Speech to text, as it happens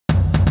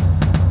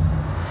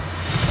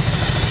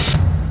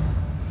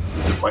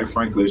quite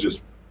frankly, it's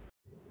just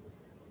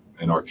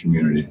in our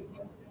community.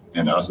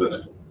 And us,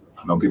 I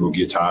know people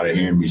get tired of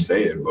hearing me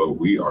say it, but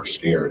we are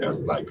scared as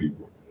Black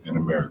people in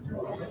America.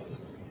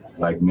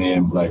 Black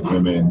men, Black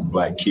women,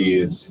 Black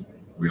kids,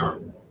 we are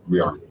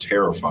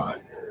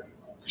terrified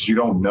because you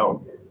don't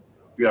know.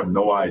 You have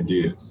no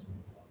idea.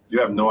 You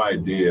have no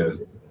idea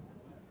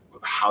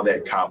how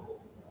that cop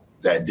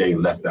that day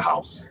left the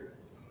house.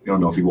 You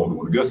don't know if he woke up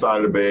on the good side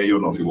of the bed. You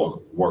don't know if he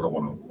woke up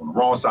on the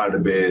wrong side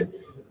of the bed.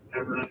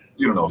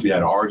 You don't know if he had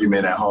an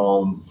argument at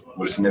home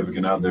with a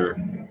significant other.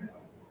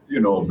 You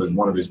know, if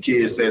one of his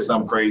kids said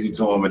something crazy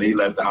to him and he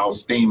left the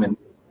house steaming.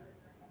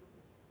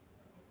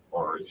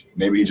 Or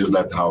maybe he just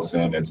left the house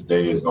saying that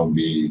today is going to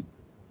be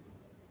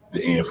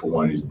the end for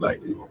one of these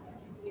Black people.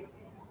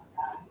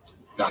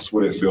 That's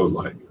what it feels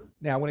like.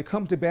 Now, when it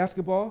comes to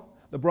basketball,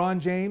 LeBron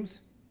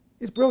James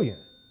is brilliant.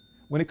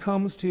 When it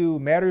comes to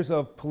matters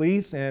of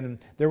police and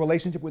their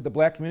relationship with the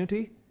Black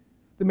community,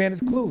 the man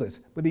is clueless,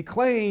 but he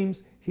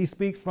claims he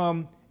speaks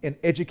from an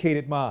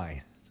educated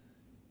mind.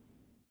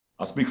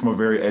 I speak from a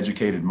very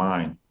educated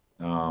mind.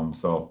 I'm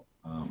kind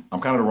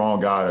of the wrong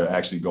guy to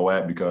actually go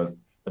at because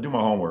I do my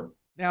homework.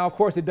 Now, of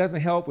course, it doesn't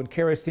help when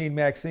Kerosene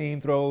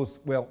Maxine throws,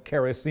 well,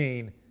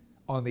 kerosene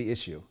on the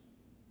issue.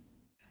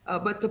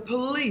 But the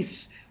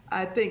police,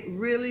 I think,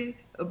 really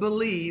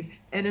believe,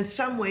 and in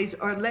some ways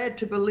are led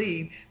to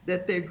believe,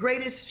 that their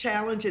greatest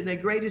challenge and their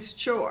greatest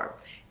chore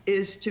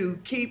is to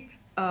keep,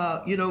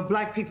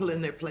 Black people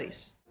in their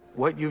place.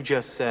 What you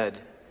just said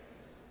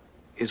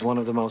is one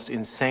of the most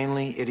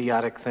insanely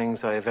idiotic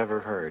things I have ever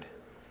heard.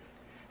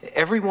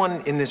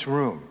 Everyone in this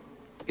room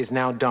is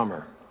now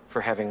dumber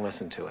for having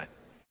listened to it.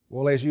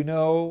 Well, as you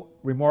know,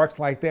 remarks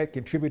like that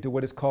contribute to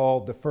what is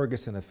called the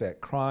Ferguson effect.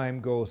 Crime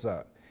goes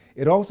up.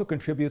 It also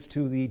contributes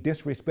to the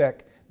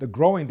disrespect, the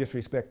growing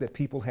disrespect that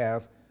people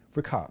have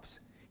for cops.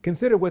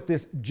 Consider what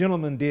this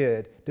gentleman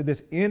did to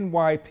this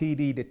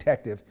NYPD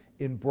detective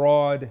in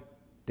broad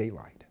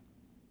daylight.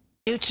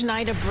 New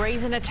tonight, a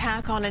brazen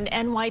attack on an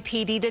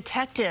NYPD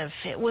detective.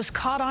 It was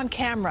caught on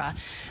camera.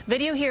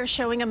 Video here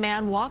showing a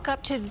man walk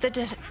up to the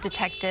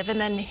detective and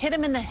then hit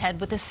him in the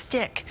head with a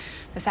stick.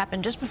 This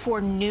happened just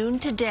before noon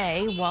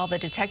today while the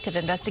detective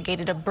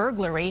investigated a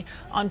burglary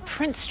on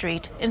Prince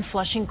Street in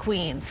Flushing,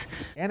 Queens.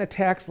 And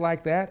attacks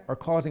like that are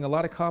causing a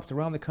lot of cops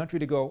around the country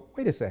to go,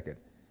 wait a second,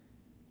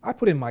 I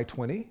put in my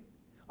 20.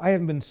 I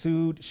haven't been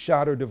sued,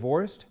 shot, or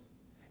divorced.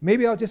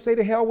 Maybe I'll just say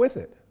to hell with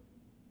it.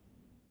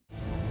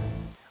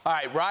 All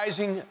right,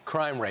 rising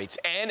crime rates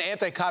and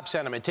anti-cop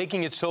sentiment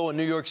taking its toll in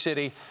New York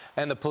City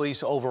and the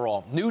police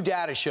overall. New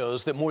data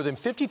shows that more than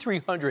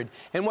 5,300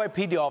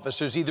 NYPD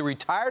officers either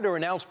retired or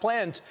announced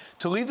plans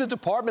to leave the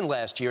department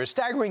last year, a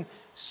staggering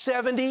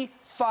 75%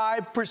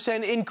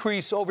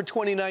 increase over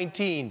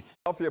 2019.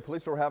 Philadelphia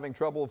police are having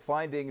trouble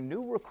finding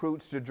new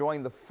recruits to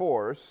join the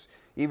force,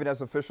 even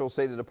as officials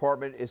say the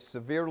department is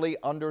severely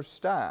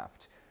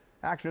understaffed.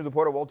 Action News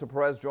reporter Walter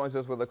Perez joins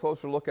us with a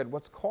closer look at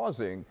what's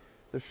causing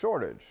the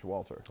shortage.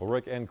 Walter. Well,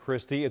 Rick and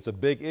Christy, it's a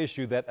big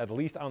issue that, at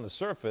least on the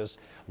surface,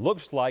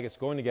 looks like it's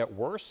going to get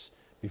worse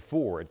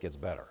before it gets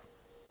better.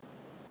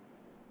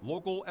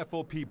 Local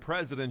FOP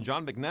President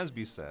John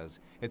McNesby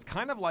says it's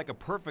kind of like a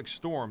perfect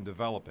storm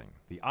developing.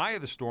 The eye of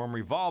the storm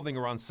revolving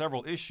around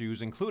several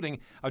issues, including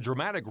a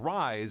dramatic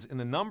rise in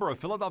the number of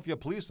Philadelphia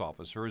police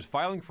officers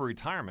filing for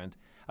retirement,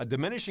 a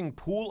diminishing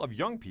pool of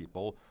young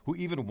people who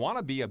even want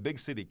to be a big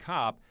city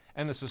cop,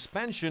 and the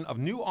suspension of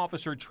new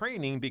officer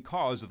training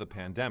because of the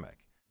pandemic.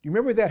 Do you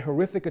remember that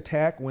horrific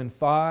attack when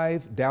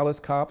 5 Dallas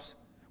cops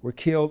were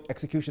killed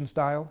execution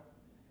style?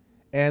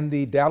 And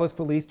the Dallas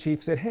police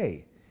chief said,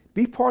 hey,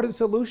 be part of the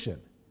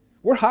solution.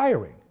 We're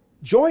hiring.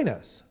 Join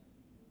us.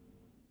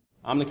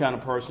 I'm the kind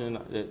of person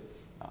that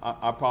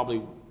I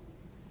probably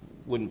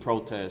wouldn't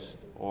protest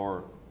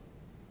or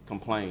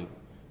complain.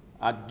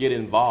 I'd get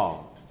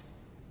involved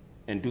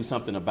and do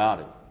something about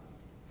it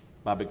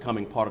by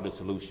becoming part of the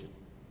solution.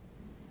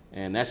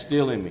 And that's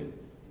still in me.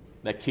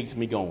 That keeps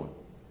me going.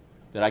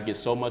 That I get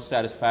so much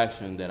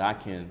satisfaction that I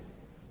can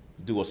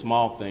do a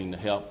small thing to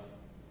help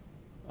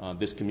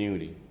this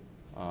community.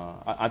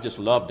 I just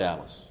love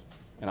Dallas,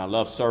 and I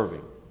love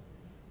serving.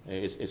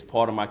 It's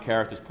part of my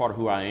character. It's part of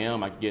who I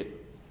am. I get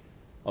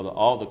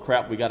all the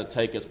crap we got to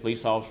take as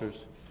police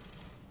officers.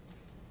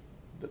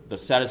 The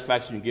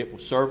satisfaction you get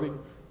with serving,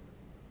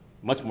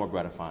 much more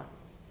gratifying.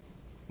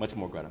 Much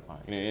more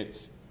gratifying. And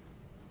it's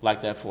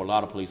like that for a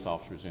lot of police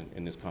officers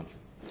in this country.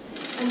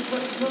 And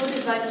what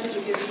advice would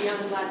you give to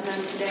young Black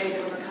men today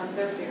to overcome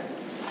their fear?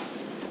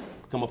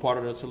 Become a part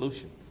of the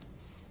solution.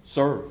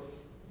 Serve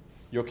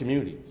your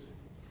communities.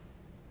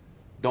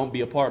 Don't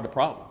be a part of the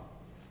problem.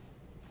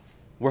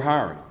 We're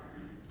hiring.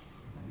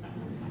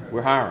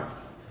 We're hiring.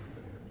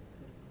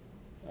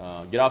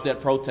 Get off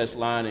that protest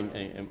line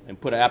and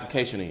put an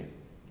application in.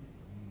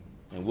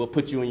 And we'll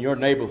put you in your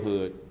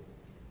neighborhood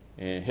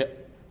and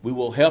we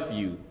will help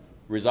you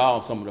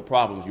resolve some of the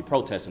problems you're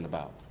protesting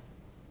about.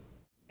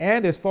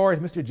 And as far as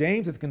Mr.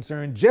 James is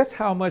concerned, just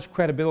how much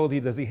credibility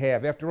does he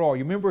have? After all,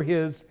 you remember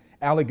his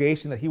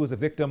allegation that he was a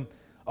victim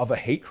of a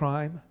hate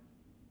crime?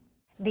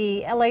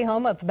 The LA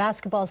home of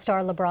basketball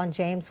star LeBron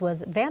James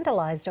was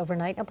vandalized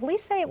overnight, and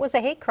police say it was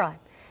a hate crime.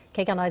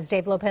 KCON9's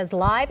Dave Lopez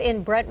live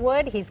in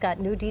Brentwood. He's got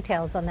new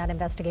details on that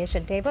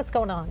investigation. Dave, what's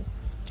going on?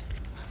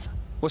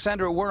 Well,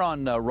 Sandra, we're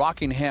on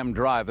Rockingham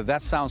Drive. If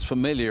that sounds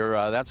familiar,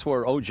 that's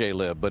where O.J.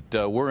 lived.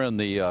 But we're in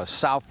the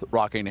South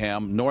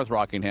Rockingham. North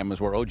Rockingham is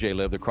where O.J.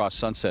 lived across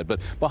Sunset. But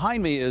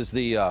behind me is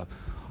the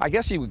I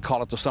guess you would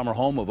call it the summer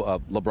home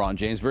of LeBron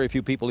James. Very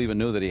few people even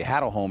knew that he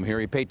had a home here.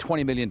 He paid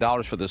 $20 million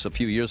for this a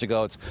few years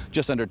ago. It's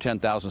just under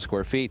 10,000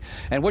 square feet.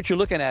 And what you're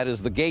looking at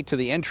is the gate to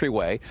the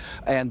entryway.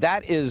 And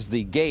that is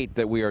the gate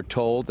that we are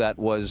told that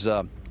was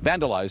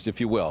vandalized,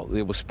 if you will.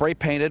 It was spray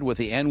painted with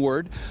the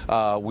N-word.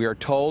 We are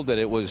told that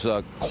it was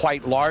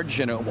quite large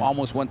and it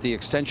almost went the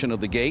extension of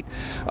the gate.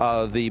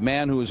 The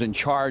man who was in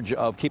charge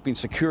of keeping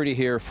security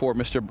here for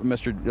Mr.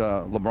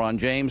 LeBron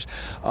James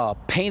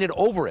painted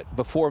over it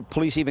before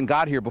police even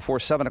got here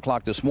before 7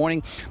 o'clock this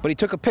morning, but he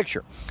took a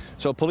picture.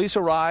 So police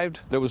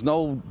arrived, there was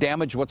no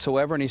damage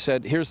whatsoever, and he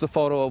said, here's the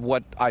photo of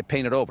what I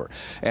painted over.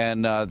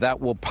 And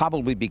that will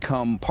probably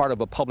become part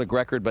of a public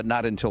record, but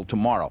not until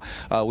tomorrow.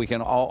 We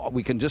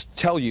can just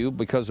tell you,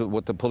 because of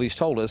what the police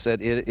told us, that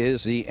it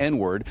is the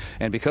N-word,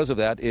 and because of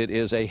that, it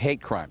is a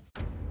hate crime.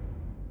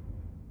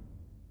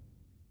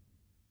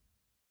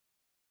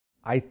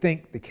 I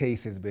think the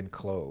case has been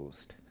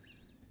closed.